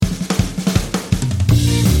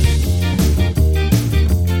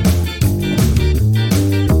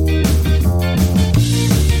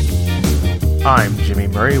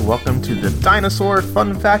Murray. Welcome to the Dinosaur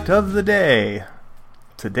Fun Fact of the Day.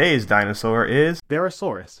 Today's dinosaur is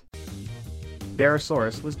Barosaurus.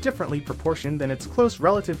 Barosaurus was differently proportioned than its close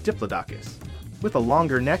relative Diplodocus, with a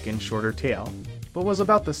longer neck and shorter tail, but was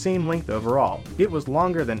about the same length overall. It was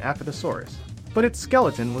longer than Apatosaurus, but its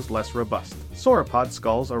skeleton was less robust. Sauropod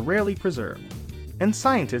skulls are rarely preserved, and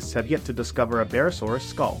scientists have yet to discover a Barosaurus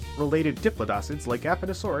skull. Related diplodocids like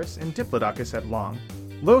Apatosaurus and Diplodocus had long,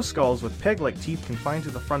 low skulls with peg-like teeth confined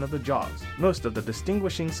to the front of the jaws. Most of the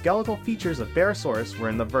distinguishing skeletal features of Barosaurus were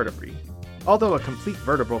in the vertebrae, although a complete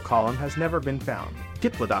vertebral column has never been found.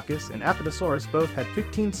 Diplodocus and Apatosaurus both had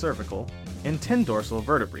 15 cervical and 10 dorsal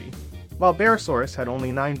vertebrae, while Barosaurus had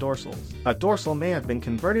only 9 dorsals. A dorsal may have been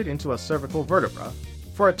converted into a cervical vertebra,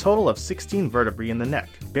 for a total of 16 vertebrae in the neck.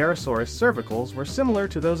 Barosaurus cervicals were similar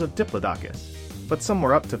to those of Diplodocus, but some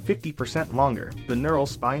were up to 50% longer. The neural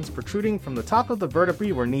spines protruding from the top of the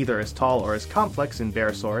vertebrae were neither as tall or as complex in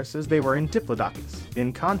Barosaurus as they were in Diplodocus.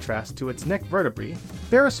 In contrast to its neck vertebrae,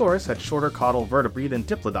 Barosaurus had shorter caudal vertebrae than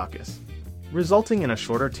Diplodocus, resulting in a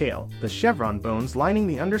shorter tail. The chevron bones lining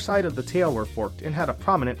the underside of the tail were forked and had a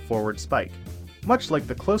prominent forward spike. Much like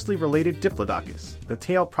the closely related Diplodocus, the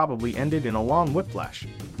tail probably ended in a long whiplash.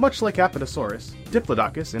 Much like Apatosaurus,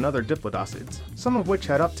 Diplodocus, and other diplodocids, some of which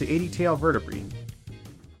had up to 80 tail vertebrae.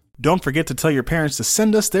 Don't forget to tell your parents to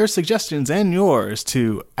send us their suggestions and yours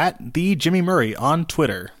to @TheJimmyMurray on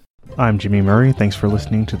Twitter. I'm Jimmy Murray. Thanks for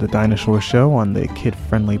listening to The Dinosaur Show on the Kid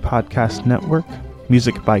Friendly Podcast Network.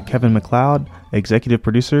 Music by Kevin MacLeod. Executive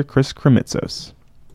producer Chris Kremitzos.